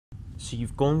So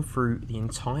you've gone through the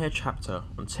entire chapter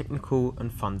on technical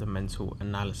and fundamental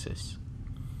analysis.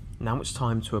 Now it's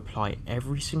time to apply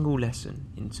every single lesson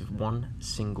into one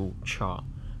single chart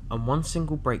and one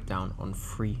single breakdown on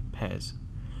 3 pairs.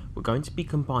 We're going to be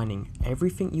combining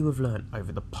everything you have learned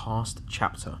over the past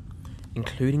chapter,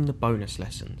 including the bonus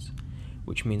lessons,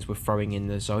 which means we're throwing in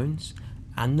the zones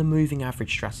and the moving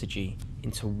average strategy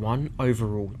into one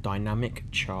overall dynamic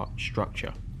chart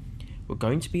structure. We're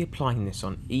going to be applying this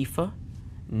on Ether,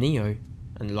 Neo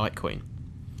and Litecoin.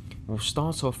 We'll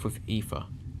start off with Ether.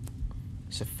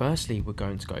 So firstly we're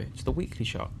going to go to the weekly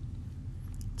chart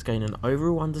to gain an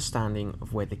overall understanding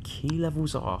of where the key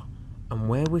levels are and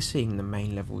where we're seeing the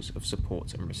main levels of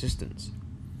support and resistance.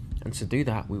 And to do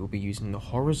that we will be using the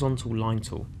horizontal line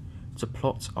tool to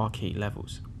plot our key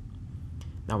levels.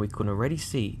 Now we can already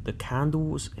see the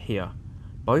candles here,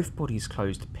 both bodies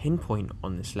closed pinpoint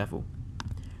on this level.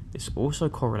 This also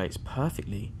correlates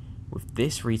perfectly with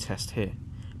this retest here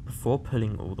before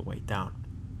pulling all the way down.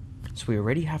 So we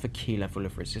already have a key level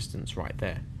of resistance right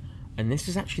there, and this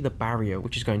is actually the barrier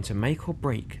which is going to make or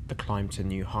break the climb to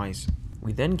new highs.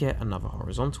 We then get another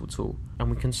horizontal tool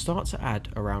and we can start to add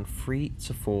around 3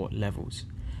 to 4 levels.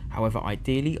 However,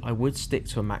 ideally I would stick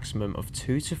to a maximum of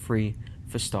 2 to 3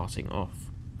 for starting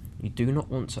off. You do not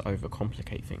want to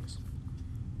overcomplicate things.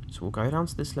 So we'll go down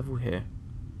to this level here.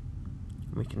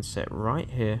 We can set right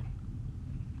here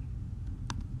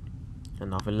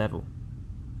another level.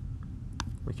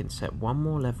 We can set one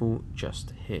more level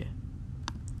just here.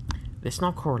 This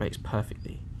now correlates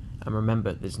perfectly, and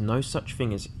remember there's no such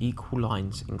thing as equal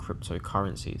lines in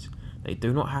cryptocurrencies. They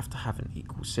do not have to have an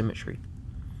equal symmetry.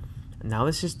 And now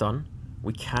this is done,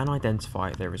 we can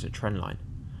identify there is a trend line.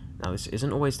 Now this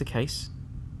isn't always the case,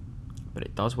 but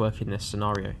it does work in this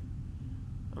scenario.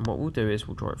 And what we'll do is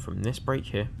we'll draw it from this break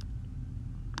here.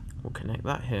 We'll connect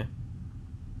that here,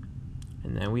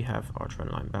 and there we have our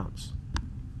trend line bounce.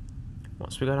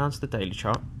 Once we go down to the daily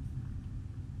chart,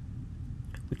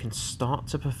 we can start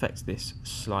to perfect this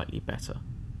slightly better,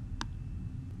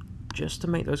 just to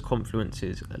make those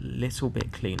confluences a little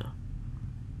bit cleaner.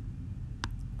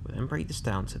 We'll then break this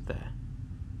down to there.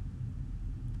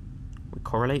 We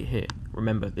correlate here.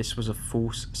 Remember, this was a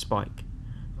false spike.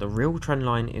 The real trend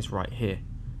line is right here,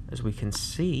 as we can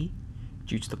see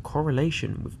due to the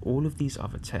correlation with all of these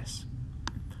other tests.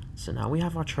 So now we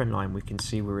have our trend line, we can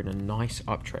see we're in a nice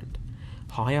uptrend.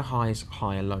 Higher highs,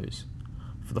 higher lows.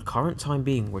 For the current time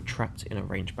being, we're trapped in a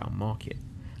range-bound market.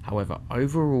 However,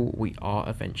 overall, we are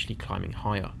eventually climbing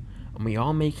higher, and we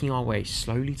are making our way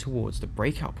slowly towards the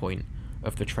breakout point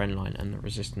of the trend line and the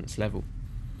resistance level.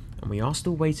 And we are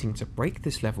still waiting to break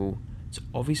this level to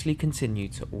obviously continue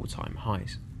to all-time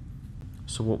highs.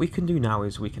 So what we can do now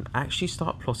is we can actually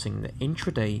start plotting the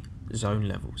intraday zone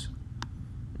levels.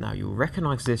 Now you'll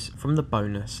recognize this from the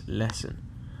bonus lesson.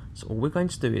 So all we're going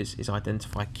to do is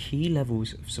identify key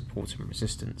levels of support and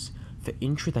resistance for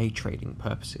intraday trading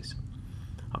purposes.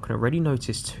 I can already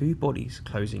notice 2 bodies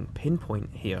closing pinpoint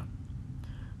here.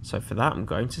 So for that I'm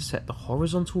going to set the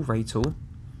horizontal ray tool.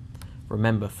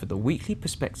 Remember, for the weekly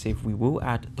perspective we will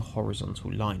add the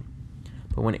horizontal line.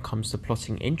 But when it comes to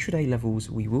plotting intraday levels,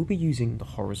 we will be using the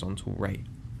horizontal ray.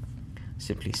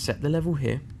 Simply set the level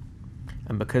here,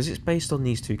 and because it's based on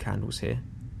these 2 candles here,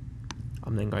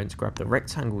 I'm then going to grab the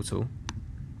rectangle tool.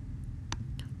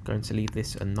 I'm going to leave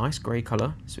this a nice grey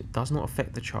colour so it does not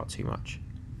affect the chart too much.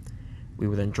 We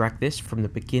will then drag this from the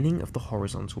beginning of the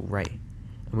horizontal ray,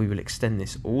 and we will extend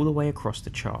this all the way across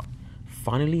the chart,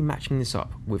 finally matching this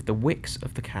up with the wicks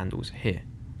of the candles here.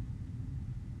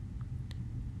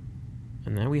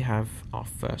 And there we have our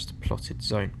first plotted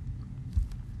zone.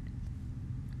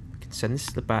 We can send this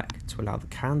to the back to allow the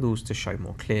candles to show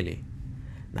more clearly.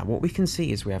 Now what we can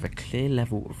see is we have a clear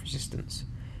level of resistance.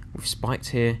 We've spiked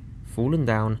here, fallen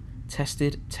down,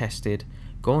 tested,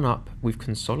 gone up, we've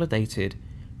consolidated,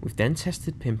 we've then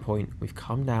tested pinpoint, we've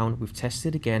come down, we've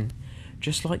tested again,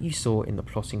 just like you saw in the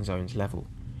plotting zones level.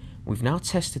 We've now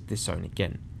tested this zone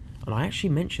again, and I actually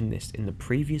mentioned this in the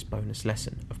previous bonus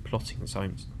lesson of plotting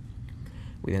zones.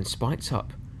 We then spiked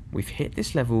up, we've hit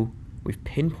this level, we've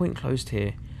pinpoint closed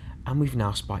here, and we've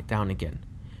now spiked down again,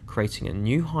 creating a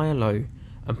new higher low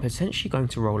and potentially going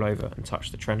to roll over and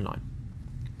touch the trend line.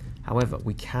 However,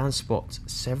 we can spot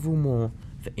several more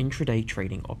for intraday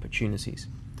trading opportunities,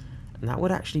 and that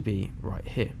would actually be right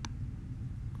here.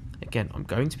 Again, I'm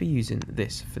going to be using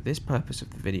this for this purpose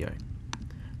of the video.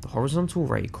 The horizontal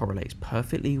ray correlates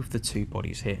perfectly with the 2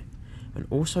 bodies here, and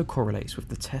also correlates with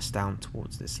the test down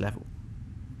towards this level.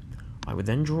 I would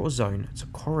then draw a zone to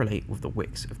correlate with the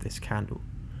wicks of this candle,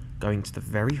 going to the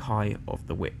very high of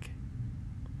the wick.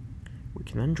 We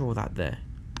can then draw that there.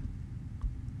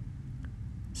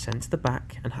 send to the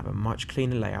back and have a much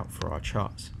cleaner layout for our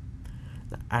charts.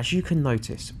 Now, as you can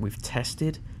notice, we've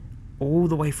tested all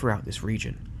the way throughout this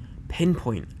region,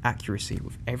 pinpoint accuracy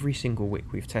with every single wick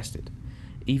we've tested.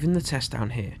 Even the test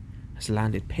down here has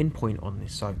landed pinpoint on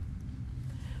this zone.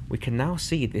 We can now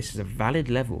see this is a valid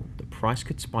level the price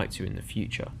could spike to in the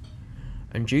future,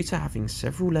 and due to having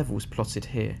several levels plotted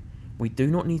here, we do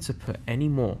not need to put any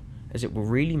more, as it will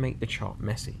really make the chart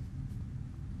messy.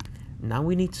 Now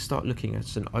we need to start looking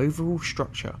at an overall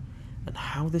structure and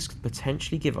how this could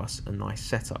potentially give us a nice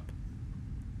setup.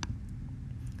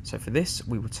 So for this,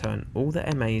 we will turn all the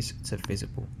MAs to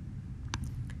visible.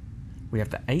 We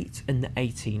have the 8 and the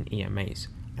 18 EMAs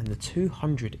and the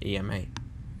 200 EMA.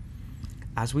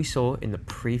 As we saw in the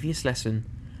previous lesson,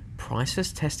 price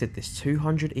has tested this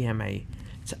 200 EMA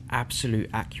to absolute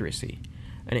accuracy,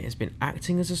 and it has been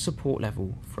acting as a support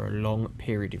level for a long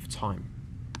period of time.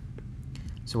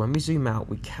 So when we zoom out,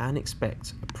 we can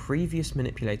expect a previous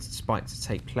manipulated spike to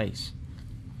take place.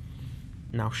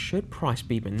 Now, should price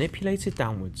be manipulated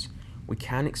downwards, we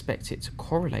can expect it to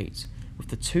correlate with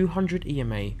the 200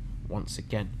 EMA once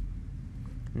again.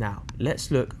 Now,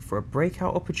 let's look for a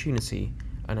breakout opportunity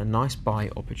and a nice buy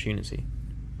opportunity.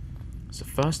 So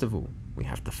first of all, we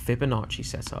have the Fibonacci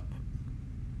setup.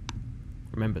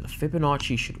 Remember, the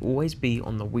Fibonacci should always be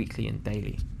on the weekly and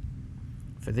daily.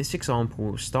 For this example,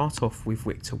 we'll start off with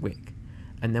wick to wick,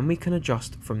 and then we can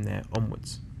adjust from there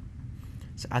onwards.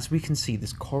 So as we can see,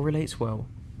 this correlates well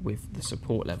with the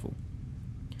support level.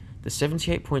 The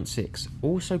 78.6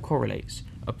 also correlates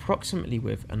approximately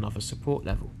with another support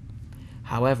level.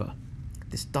 However,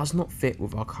 this does not fit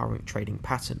with our current trading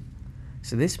pattern,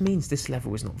 so this means this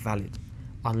level is not valid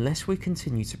unless we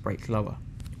continue to break lower,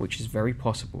 which is very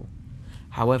possible.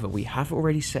 However, we have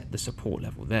already set the support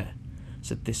level there,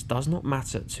 so this does not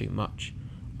matter too much,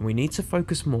 and we need to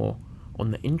focus more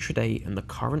on the intraday and the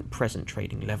current present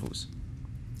trading levels.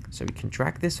 So we can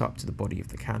drag this up to the body of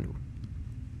the candle.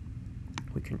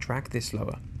 We can drag this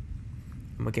lower,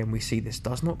 and again we see this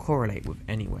does not correlate with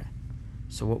anywhere.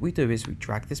 So what we do is we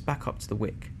drag this back up to the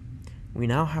wick. We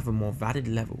now have a more valid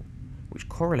level which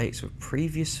correlates with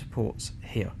previous supports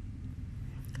here.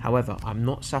 However, I'm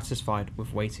not satisfied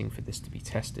with waiting for this to be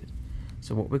tested.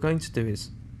 So what we're going to do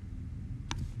is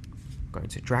going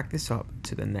to drag this up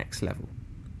to the next level.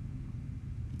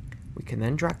 We can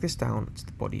then drag this down to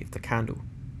the body of the candle.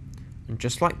 And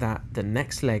just like that, the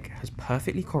next leg has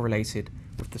perfectly correlated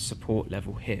with the support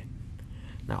level here.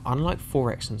 Now, unlike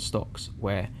Forex and stocks,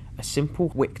 where a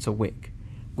simple wick to wick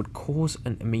would cause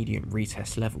an immediate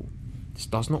retest level, this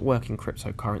does not work in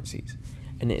cryptocurrencies,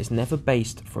 and it is never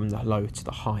based from the low to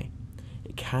the high.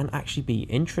 It can actually be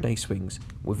intraday swings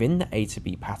within the A to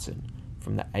B pattern,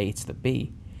 from the A to the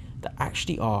B, that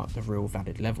actually are the real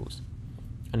valid levels.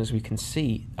 And as we can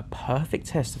see, a perfect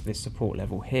test of this support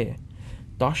level here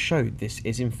does show this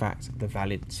is in fact the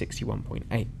valid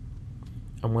 61.8.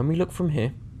 And when we look from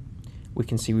here, we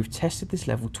can see we've tested this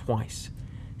level twice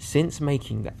since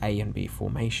making the A and B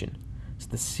formation. So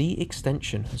the C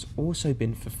extension has also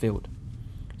been fulfilled.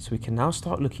 So we can now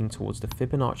start looking towards the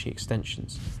Fibonacci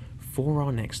extensions for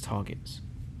our next targets.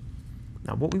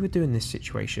 Now what we would do in this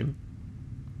situation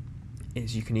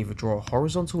is you can either draw a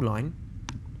horizontal line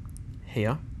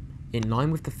here in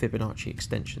line with the Fibonacci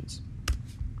extensions.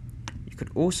 You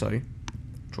could also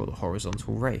draw the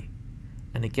horizontal ray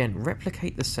and again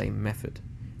replicate the same method,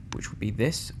 which would be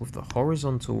this with the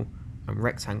horizontal and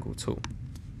rectangle tool.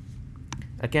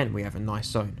 Again, we have a nice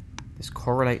zone. This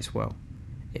correlates well.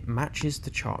 It matches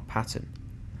the chart pattern.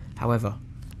 However,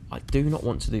 I do not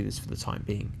want to do this for the time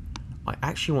being. I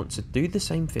actually want to do the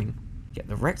same thing, get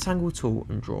the rectangle tool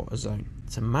and draw a zone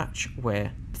to match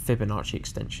where the Fibonacci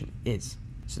extension is.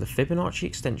 So the Fibonacci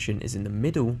extension is in the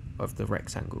middle of the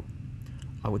rectangle.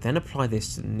 I would then apply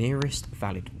this to the nearest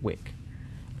valid wick,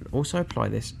 and also apply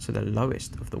this to the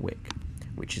lowest of the wick,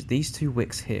 which is these two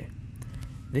wicks here.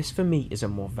 This for me is a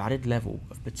more valid level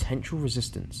of potential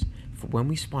resistance for when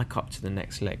we spike up to the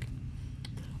next leg.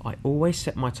 I always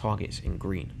set my targets in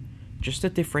green, just to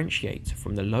differentiate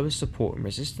from the lower support and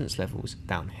resistance levels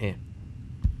down here.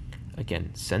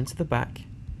 Again, center the back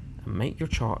and make your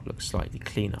chart look slightly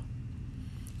cleaner.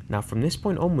 Now from this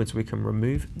point onwards, we can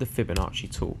remove the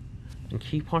Fibonacci tool and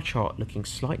keep our chart looking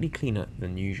slightly cleaner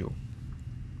than usual.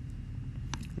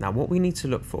 Now what we need to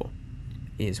look for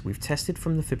is we've tested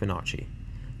from the Fibonacci,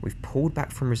 we've pulled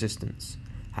back from resistance,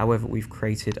 however we've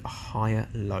created a higher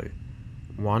low,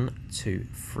 1, 2,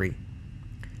 3.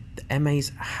 The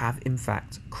MAs have in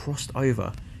fact crossed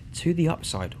over to the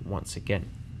upside once again.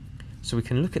 So we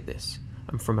can look at this,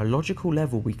 and from a logical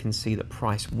level we can see that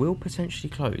price will potentially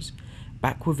close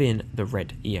back within the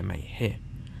red EMA here.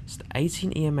 So the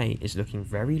 18 EMA is looking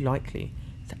very likely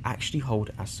to actually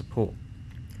hold as support.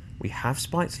 We have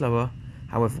spiked lower,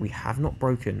 however we have not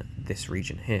broken this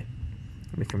region here.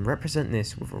 We can represent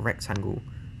this with a rectangle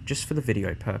just for the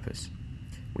video purpose.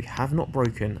 We have not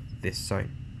broken this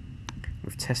zone.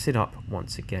 We've tested up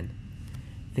once again.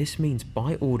 This means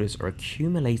buy orders are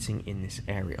accumulating in this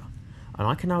area, and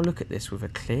I can now look at this with a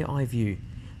clear eye view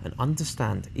and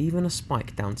understand even a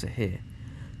spike down to here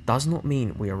does not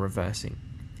mean we are reversing.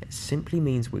 It simply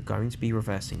means we're going to be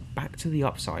reversing back to the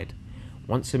upside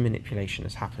once a manipulation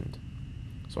has happened.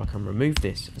 So I can remove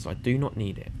this as I do not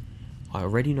need it. I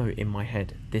already know in my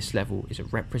head this level is a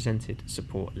represented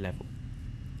support level.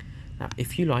 Now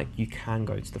if you like, you can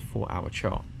go to the 4-hour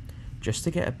chart just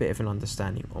to get a bit of an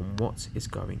understanding on what is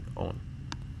going on.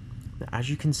 Now as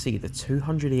you can see, the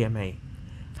 200 EMA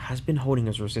has been holding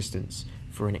as resistance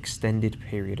for an extended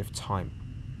period of time.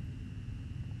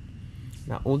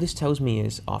 Now all this tells me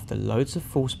is after loads of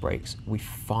false breaks, we've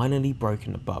finally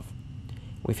broken above.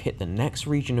 We've hit the next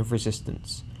region of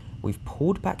resistance, we've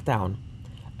pulled back down,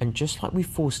 and just like we've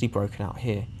falsely broken out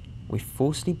here, we've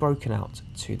falsely broken out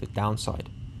to the downside.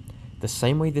 The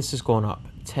same way this has gone up,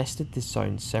 tested this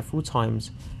zone several times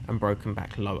and broken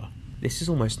back lower. This is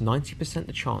almost 90%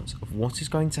 the chance of what is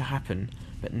going to happen,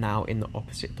 but now in the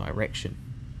opposite direction.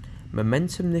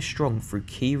 Momentum this strong through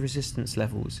key resistance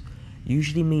levels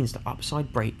usually means the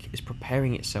upside break is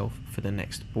preparing itself for the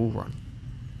next bull run.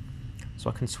 So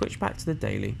I can switch back to the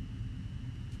daily,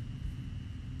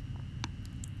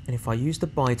 and if I use the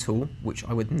buy tool, which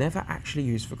I would never actually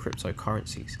use for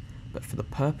cryptocurrencies, but for the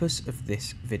purpose of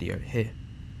this video here,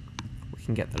 we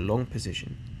can get the long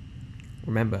position.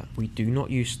 Remember, we do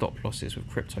not use stop losses with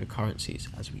cryptocurrencies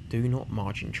as we do not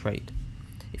margin trade.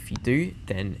 If you do,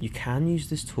 then you can use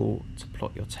this tool to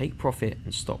plot your take profit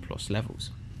and stop loss levels.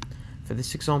 For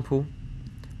this example,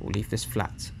 we'll leave this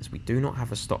flat as we do not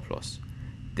have a stop loss.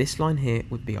 This line here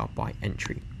would be our buy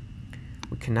entry.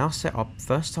 We can now set up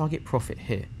first target profit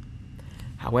here.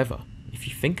 However, if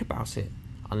you think about it,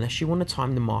 unless you want to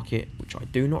time the market, which I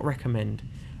do not recommend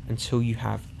until you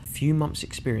have a few months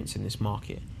experience in this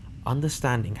market,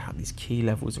 understanding how these key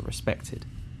levels are respected.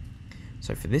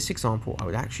 So for this example, I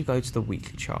would actually go to the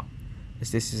weekly chart,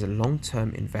 as this is a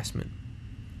long-term investment.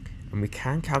 And we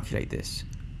can calculate this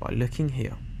by looking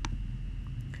here.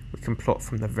 We can plot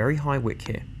from the very high wick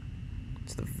here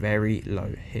to the very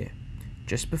low here,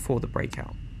 just before the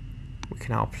breakout. We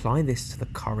can now apply this to the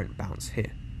current bounce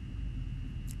here,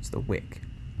 to the wick.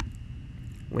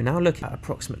 We're now looking at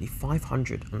approximately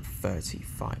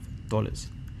 $535.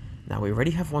 Now we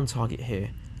already have one target here,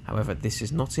 however this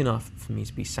is not enough for me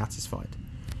to be satisfied.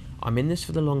 I'm in this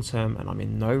for the long term and I'm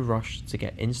in no rush to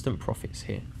get instant profits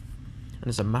here. And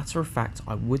as a matter of fact,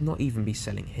 I would not even be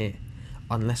selling here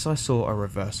unless I saw a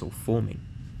reversal forming.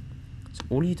 So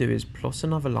all you do is plot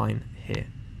another line here,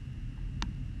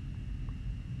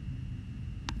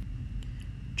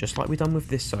 just like we've done with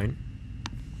this zone.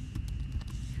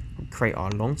 We'll create our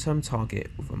long-term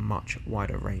target with a much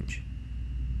wider range.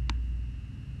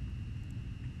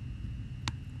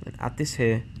 Then add this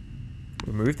here,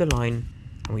 remove the line,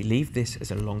 and we leave this as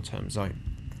a long-term zone.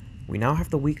 We now have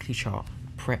the weekly chart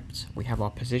prepped, we have our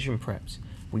position prepped,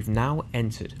 we've now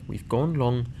entered, we've gone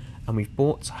long, and we've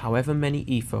bought however many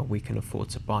ether we can afford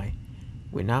to buy.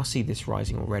 We now see this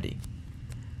rising already.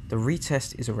 The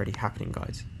retest is already happening,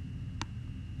 guys.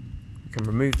 We can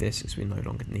remove this as we no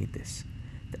longer need this.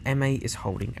 The MA is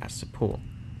holding as support,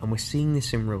 and we're seeing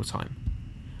this in real time.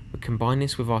 We combine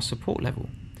this with our support level,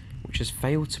 which has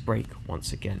failed to break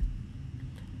once again.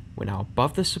 We're now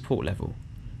above the support level,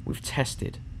 we've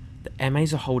tested, the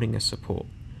MAs are holding as support,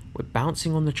 we're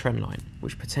bouncing on the trend line,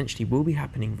 which potentially will be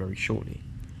happening very shortly.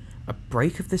 A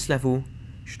break of this level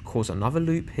should cause another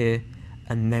loop here,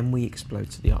 and then we explode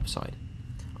to the upside.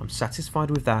 I'm satisfied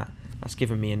with that. That's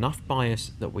given me enough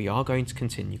bias that we are going to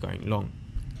continue going long.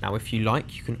 Now if you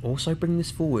like, you can also bring this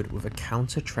forward with a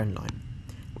counter trend line.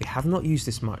 We have not used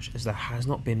this much as there has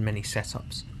not been many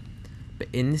setups, but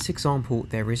in this example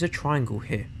there is a triangle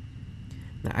here.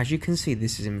 Now as you can see,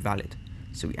 this is invalid,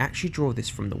 so we actually draw this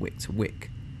from the wick to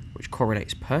wick, which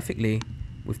correlates perfectly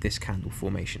with this candle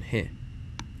formation here.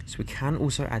 So we can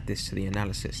also add this to the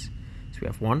analysis. So we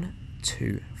have 1,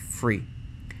 2, 3.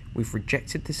 We've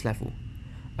rejected this level.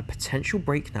 A potential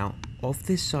break now of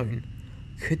this zone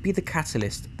could be the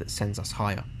catalyst that sends us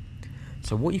higher.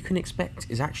 So what you can expect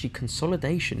is actually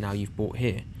consolidation now you've bought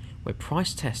here, where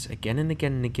price tests again and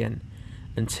again and again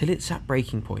until it's at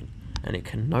breaking point and it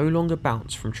can no longer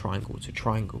bounce from triangle to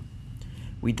triangle.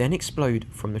 We then explode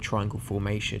from the triangle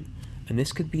formation, and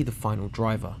this could be the final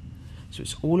driver. So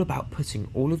it's all about putting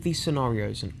all of these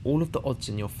scenarios and all of the odds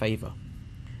in your favour.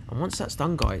 And once that's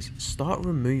done, guys, start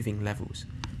removing levels.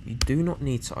 You do not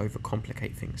need to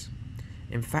overcomplicate things.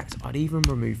 In fact, I'd even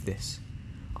remove this.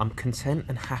 I'm content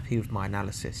and happy with my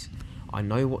analysis. I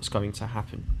know what's going to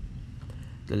happen.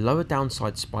 The lower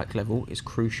downside spike level is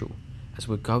crucial as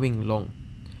we're going long.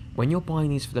 When you're buying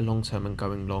these for the long term and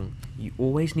going long, you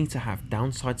always need to have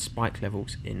downside spike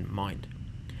levels in mind.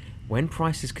 When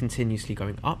price is continuously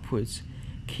going upwards,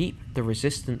 keep the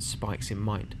resistance spikes in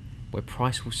mind, where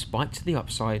price will spike to the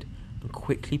upside and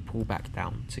quickly pull back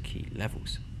down to key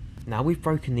levels. Now we've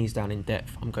broken these down in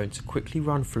depth, I'm going to quickly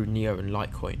run through Neo and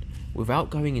Litecoin without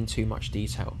going in too much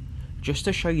detail, just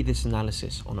to show you this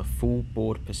analysis on a full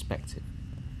board perspective.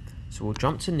 So we'll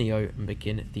jump to Neo and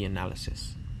begin the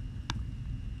analysis.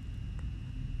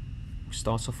 We'll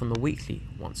start off on the weekly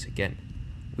once again.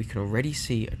 We can already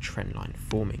see a trend line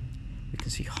forming. We can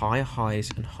see higher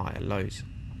highs and higher lows.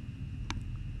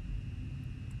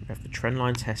 We have the trend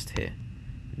line test here,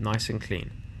 nice and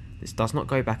clean. This does not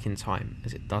go back in time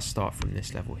as it does start from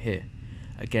this level here.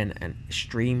 Again, an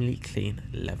extremely clean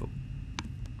level.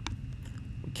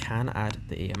 We can add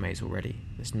the EMAs already.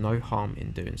 There's no harm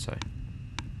in doing so.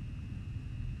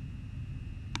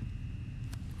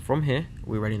 From here,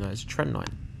 we already know there's a trend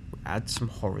line. We add some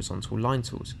horizontal line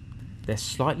tools. There's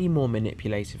slightly more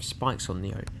manipulative spikes on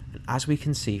Neo, and as we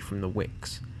can see from the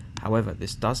wicks. However,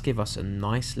 this does give us a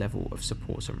nice level of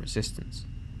support and resistance.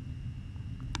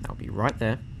 That'll be right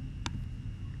there.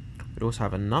 We'd also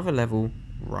have another level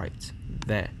right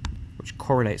there, which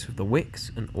correlates with the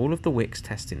wicks and all of the wicks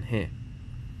testing here.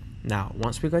 Now,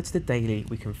 once we go to the daily,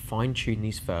 we can fine tune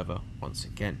these further once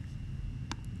again.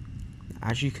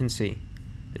 As you can see,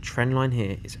 the trend line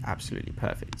here is absolutely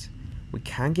perfect. We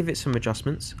can give it some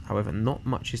adjustments, however not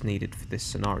much is needed for this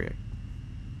scenario.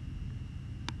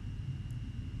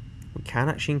 We can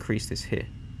actually increase this here.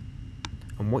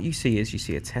 And what you see is you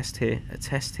see a test here, a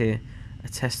test here, a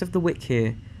test of the wick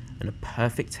here, and a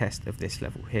perfect test of this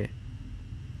level here.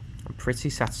 I'm pretty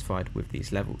satisfied with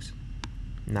these levels.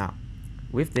 Now,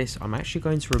 with this, I'm actually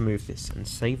going to remove this and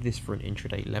save this for an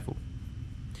intraday level.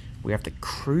 We have the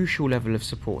crucial level of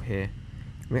support here.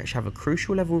 We actually have a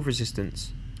crucial level of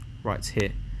resistance right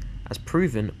here, as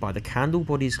proven by the candle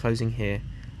bodies closing here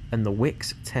and the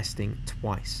wicks testing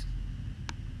twice.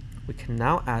 We can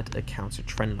now add a counter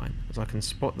trend line, as I can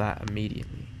spot that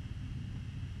immediately.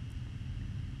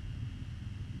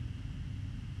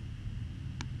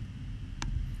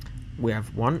 We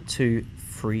have 1, 2,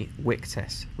 3 wick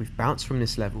tests. We've bounced from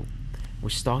this level. We're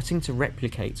starting to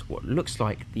replicate what looks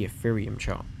like the Ethereum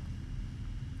chart.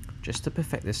 Just to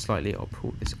perfect this slightly, I'll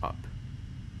pull this up.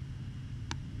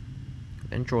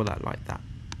 Then draw that like that.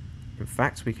 In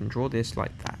fact, we can draw this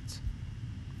like that.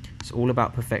 It's all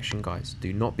about perfection, guys.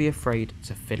 Do not be afraid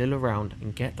to fiddle around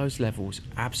and get those levels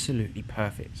absolutely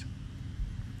perfect.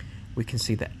 We can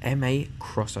see the MA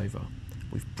crossover.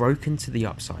 We've broken to the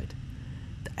upside.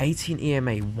 The 18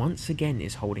 EMA once again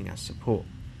is holding as support.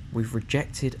 We've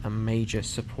rejected a major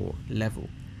support level.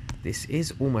 This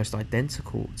is almost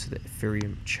identical to the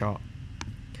Ethereum chart.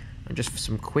 And just for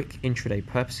some quick intraday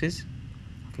purposes,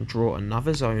 I can draw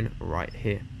another zone right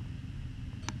here.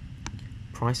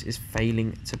 Price is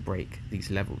failing to break these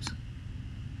levels.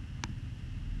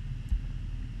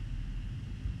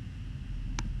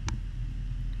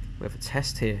 We have a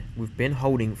test here. We've been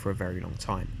holding for a very long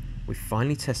time. We've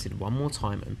finally tested one more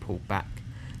time and pulled back.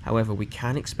 However, we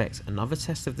can expect another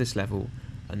test of this level,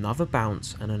 another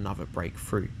bounce and another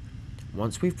breakthrough.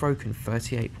 Once we've broken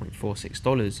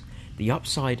 $38.46, the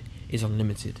upside is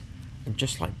unlimited. And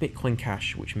just like Bitcoin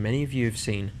Cash, which many of you have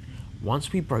seen,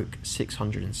 once we broke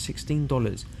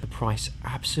 $616, the price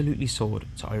absolutely soared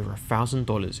to over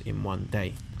 $1,000 in one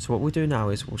day. So what we'll do now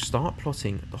is we'll start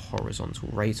plotting the horizontal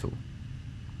ray tool.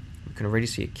 We can already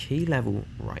see a key level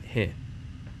right here.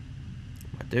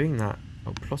 By doing that,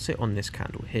 I'll plot it on this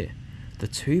candle here. The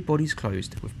two bodies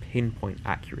closed with pinpoint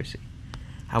accuracy.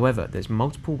 However, there's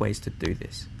multiple ways to do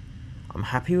this. I'm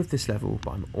happy with this level,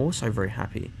 but I'm also very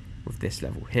happy with this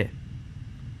level here.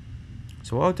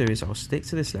 So what I'll do is I'll stick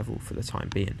to this level for the time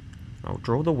being. I'll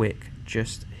draw the wick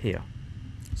just here.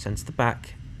 Center the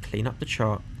back, clean up the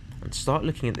chart, and start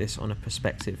looking at this on a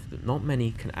perspective that not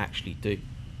many can actually do.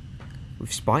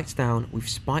 We've spiked down, we've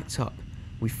spiked up,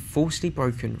 we've falsely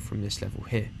broken from this level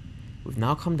here. We've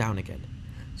now come down again.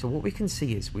 So what we can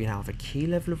see is we now have a key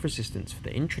level of resistance for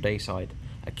the intraday side,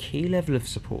 a key level of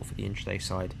support for the intraday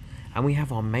side, and we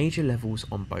have our major levels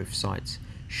on both sides,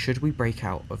 should we break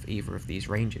out of either of these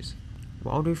ranges.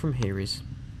 What I'll do from here is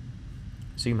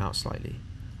zoom out slightly.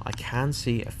 I can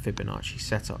see a Fibonacci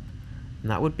setup, and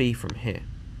that would be from here.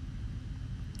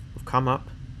 We've come up,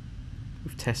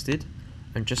 we've tested,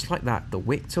 and just like that, the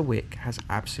wick to wick has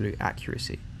absolute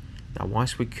accuracy. Now,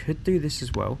 whilst we could do this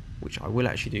as well, which I will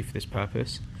actually do for this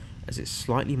purpose, as it's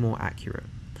slightly more accurate,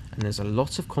 and there's a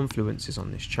lot of confluences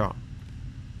on this chart.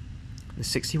 The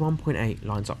 61.8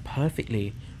 lines up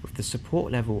perfectly with the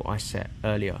support level I set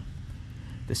earlier.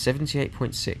 The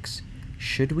 78.6,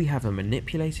 should we have a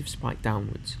manipulative spike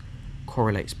downwards,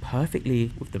 correlates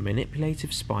perfectly with the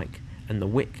manipulative spike and the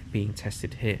wick being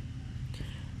tested here.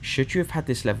 Should you have had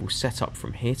this level set up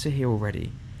from here to here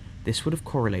already, this would have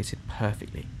correlated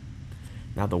perfectly.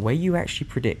 Now, the way you actually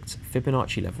predict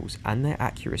Fibonacci levels and their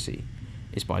accuracy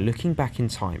is by looking back in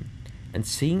time and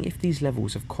seeing if these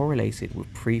levels have correlated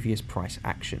with previous price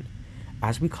action,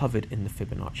 as we covered in the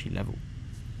Fibonacci level.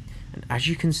 And as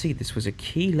you can see, this was a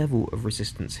key level of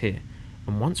resistance here,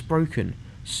 and once broken,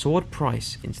 soared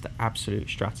price into the absolute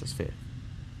stratosphere.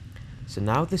 So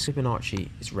now this Fibonacci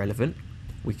is relevant,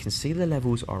 we can see the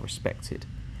levels are respected.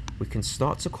 We can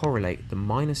start to correlate the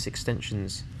minus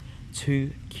extensions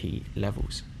to key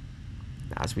levels.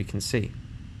 Now, as we can see,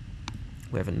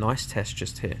 we have a nice test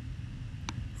just here.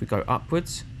 If we go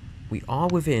upwards, we are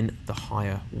within the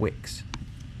higher wicks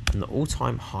and the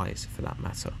all-time highs for that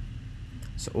matter.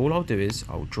 So all I'll do is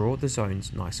I'll draw the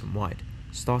zones nice and wide,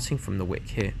 starting from the wick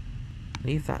here.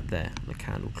 Leave that there and the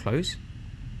candle close.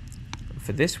 And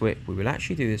for this wick, we will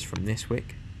actually do this from this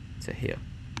wick to here.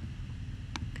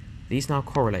 These now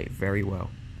correlate very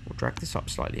well. We'll drag this up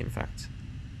slightly, in fact.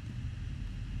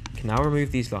 Can now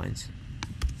remove these lines.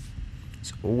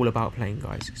 It's all about playing,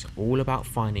 guys. It's all about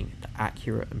finding the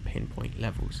accurate and pinpoint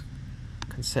levels.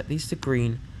 Can set these to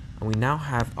green, and we now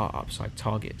have our upside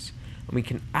targets. And we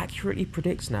can accurately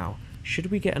predict now,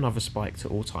 should we get another spike to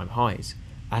all-time highs,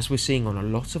 as we're seeing on a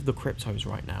lot of the cryptos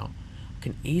right now, I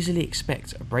can easily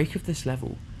expect a break of this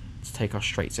level to take us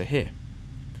straight to here.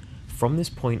 From this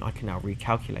point, I can now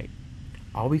recalculate.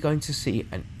 Are we going to see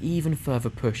an even further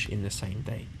push in the same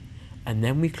day, and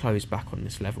then we close back on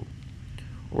this level?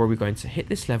 Or are we going to hit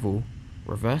this level,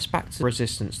 reverse back to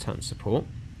resistance turn support,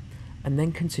 and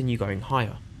then continue going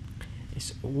higher?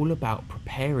 It's all about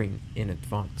preparing in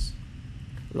advance.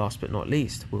 Last but not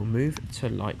least, we'll move to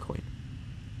Litecoin.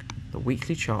 The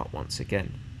weekly chart once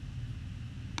again.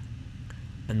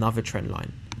 Another trend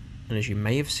line. And as you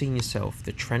may have seen yourself,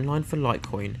 the trend line for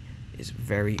Litecoin is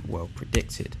very well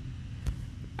predicted.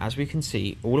 As we can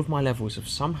see, all of my levels have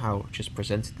somehow just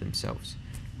presented themselves,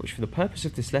 which for the purpose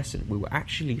of this lesson, we will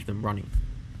actually leave them running.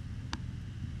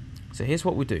 So here's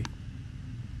what we do.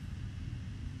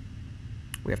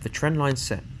 We have the trend line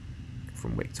set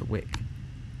from wick to wick.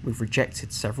 We've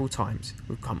rejected several times.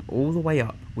 We've come all the way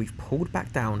up. We've pulled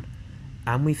back down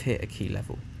and we've hit a key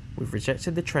level. We've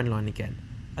rejected the trend line again.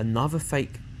 Another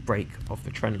fake break of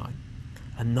the trend line.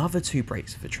 Another 2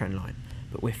 breaks of the trend line,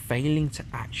 but we're failing to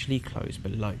actually close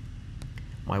below.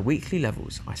 My weekly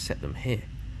levels, I set them here,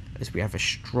 as we have a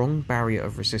strong barrier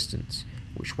of resistance,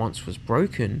 which once was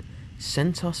broken,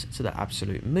 sent us to the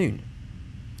absolute moon.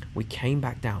 We came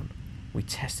back down. We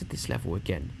tested this level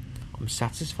again. I'm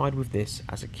satisfied with this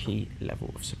as a key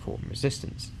level of support and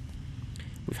resistance.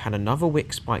 We've had another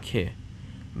wick spike here.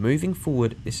 Moving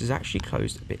forward, this is actually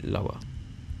closed a bit lower.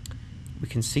 We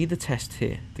can see the test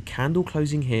here, the candle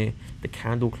closing here, the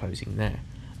candle closing there,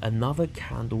 another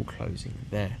candle closing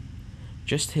there.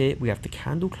 Just here, we have the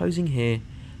candle closing here,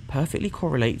 perfectly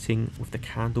correlating with the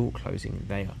candle closing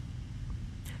there.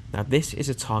 Now this is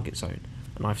a target zone,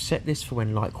 and I've set this for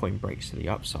when Litecoin breaks to the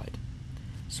upside.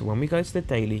 So when we go to the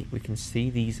daily, we can see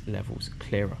these levels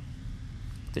clearer.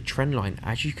 The trend line,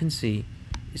 as you can see,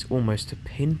 is almost to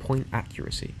pinpoint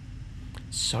accuracy.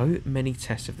 So many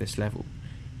tests of this level,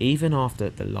 even after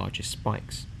the largest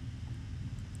spikes.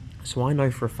 So I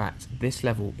know for a fact this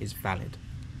level is valid.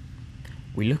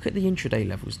 We look at the intraday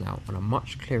levels now on a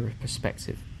much clearer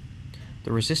perspective.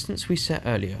 The resistance we set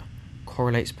earlier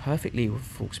correlates perfectly with a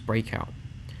false breakout.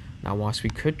 Now whilst we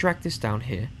could drag this down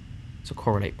here to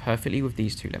correlate perfectly with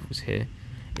these 2 levels here,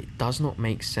 it does not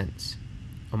make sense.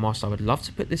 And whilst I would love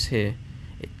to put this here,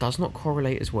 it does not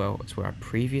correlate as well as where I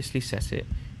previously set it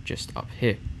just up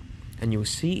here. And you'll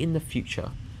see in the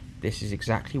future, this is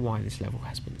exactly why this level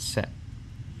has been set.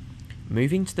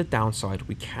 Moving to the downside,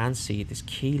 we can see this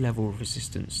key level of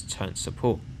resistance turn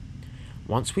support.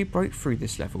 Once we broke through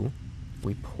this level,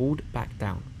 we pulled back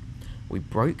down. We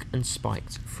broke and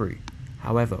spiked through.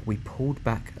 However, we pulled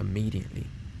back immediately.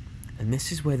 And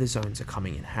this is where the zones are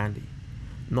coming in handy.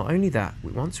 Not only that,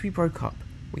 once we broke up,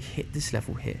 we hit this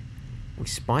level here. We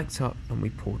spiked up and we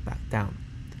pulled back down.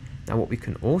 Now what we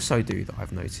can also do that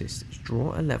I've noticed is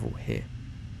draw a level here.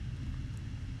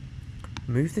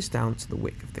 Move this down to the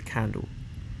wick of the candle.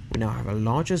 we now have a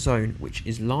larger zone which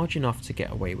is large enough to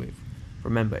get away with.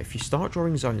 Remember, if you start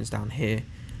drawing zones down here,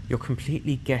 you're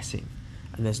completely guessing,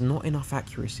 and there's not enough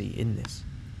accuracy in this.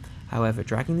 However,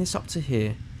 dragging this up to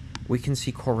here, we can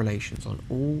see correlations on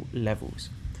all levels.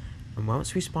 And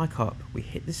once we spike up, we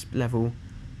hit this level,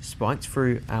 spiked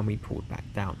through, and we pulled back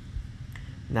down.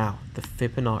 Now, the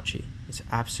Fibonacci is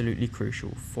absolutely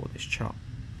crucial for this chart.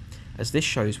 As this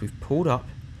shows, we've pulled up,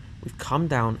 we've come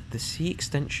down, the C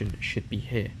extension should be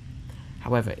here.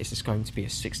 However, is this going to be a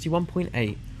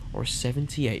 61.8 or a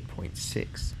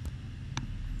 78.6?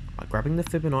 By grabbing the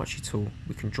Fibonacci tool,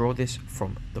 we can draw this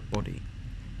from the body.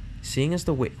 Seeing as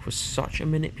the wick was such a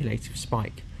manipulative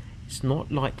spike, it's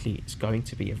not likely it's going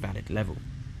to be a valid level.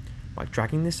 By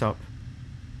dragging this up,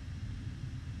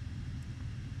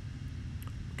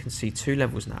 we can see two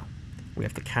levels now. We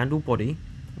have the candle body,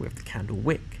 we have the candle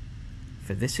wick.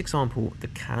 For this example, the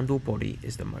candle body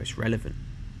is the most relevant.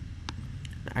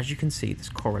 Now, as you can see, this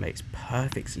correlates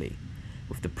perfectly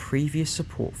with the previous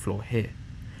support floor here.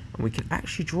 And we can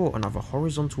actually draw another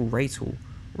horizontal ray tool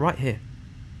right here.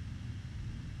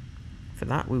 For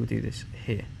that, we will do this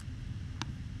here.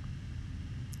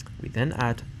 We then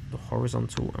add the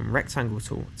horizontal and rectangle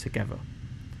tool together.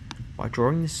 By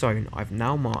drawing this zone, I've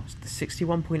now marked the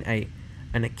 61.8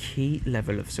 and a key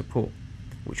level of support,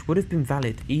 which would have been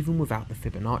valid even without the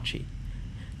Fibonacci.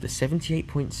 The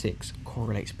 78.6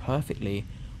 correlates perfectly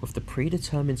with the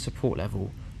predetermined support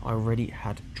level I already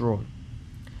had drawn.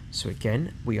 So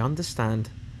again, we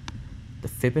understand the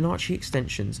Fibonacci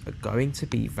extensions are going to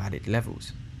be valid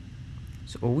levels.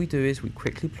 So all we do is we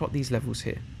quickly plot these levels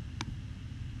here.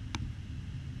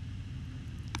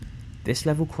 This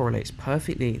level correlates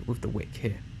perfectly with the wick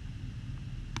here.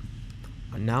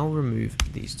 I now remove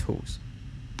these tools.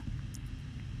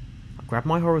 I grab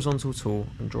my horizontal tool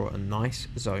and draw a nice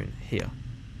zone here.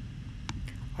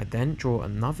 I then draw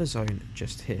another zone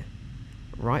just here,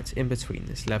 right in between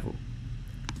this level.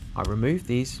 I remove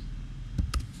these.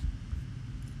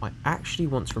 I actually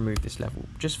want to remove this level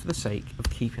just for the sake of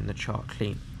keeping the chart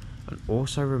clean and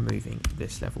also removing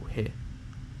this level here.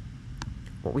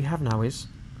 What we have now is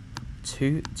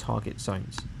two target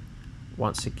zones.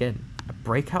 Once again, a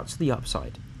breakout to the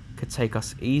upside could take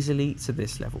us easily to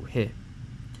this level here.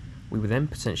 We will then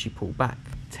potentially pull back,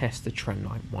 test the trend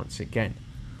line once again,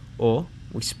 or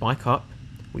we spike up,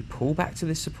 we pull back to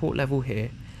this support level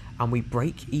here, and we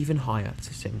break even higher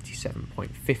to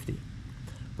 77.50.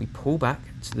 We pull back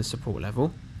to the support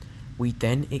level, we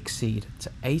then exceed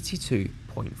to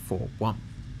 82.41.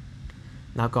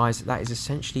 Now guys, that is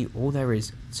essentially all there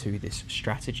is to this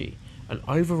strategy and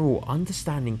overall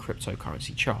understanding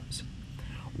cryptocurrency charts.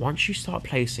 Once you start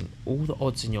placing all the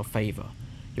odds in your favor,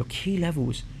 your key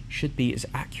levels should be as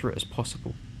accurate as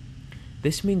possible.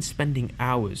 This means spending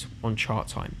hours on chart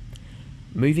time,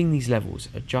 moving these levels,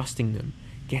 adjusting them,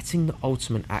 getting the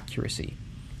ultimate accuracy,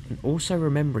 and also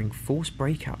remembering false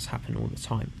breakouts happen all the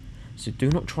time. So do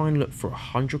not try and look for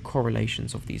 100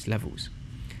 correlations of these levels.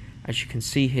 As you can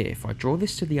see here, if I draw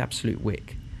this to the absolute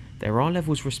wick, there are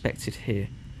levels respected here,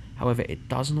 however it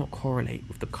does not correlate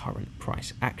with the current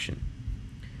price action.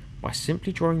 By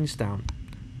simply drawing this down,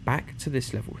 back to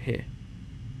this level here,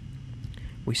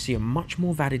 we see a much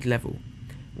more valid level,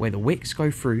 where the wicks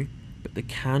go through, but the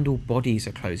candle bodies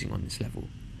are closing on this level.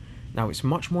 Now it's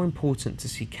much more important to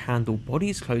see candle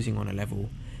bodies closing on a level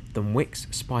than wicks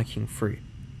spiking through.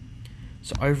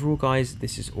 So overall guys,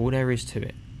 this is all there is to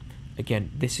it.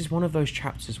 Again, this is one of those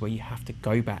chapters where you have to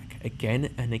go back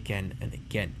again and again and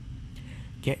again.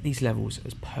 Get these levels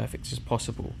as perfect as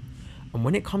possible. And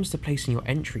when it comes to placing your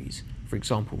entries, for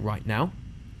example right now,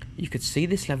 you could see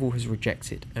this level has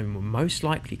rejected and we're most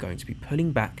likely going to be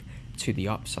pulling back to the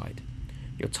upside.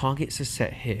 Your targets are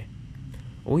set here.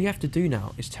 All you have to do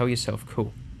now is tell yourself,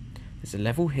 cool, there's a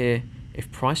level here,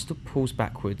 if price pulls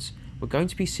backwards, we're going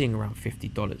to be seeing around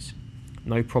 $50.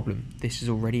 No problem, this is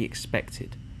already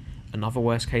expected. Another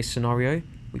worst case scenario,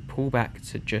 we pull back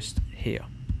to just here.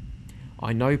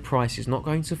 I know price is not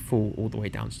going to fall all the way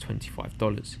down to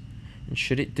 $25, and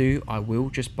should it do, I will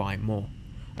just buy more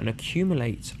and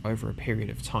accumulate over a period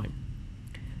of time.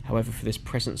 However, for this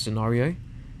present scenario,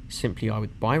 simply I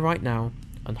would buy right now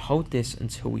and hold this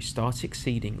until we start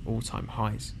exceeding all-time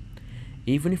highs.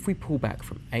 Even if we pull back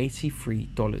from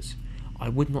 $83, I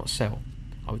would not sell.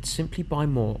 I would simply buy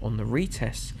more on the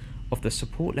retests of the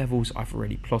support levels I've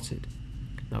already plotted.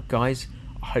 Now guys,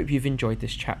 I hope you've enjoyed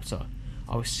this chapter.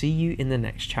 I will see you in the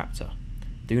next chapter.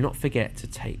 Do not forget to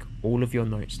take all of your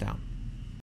notes down.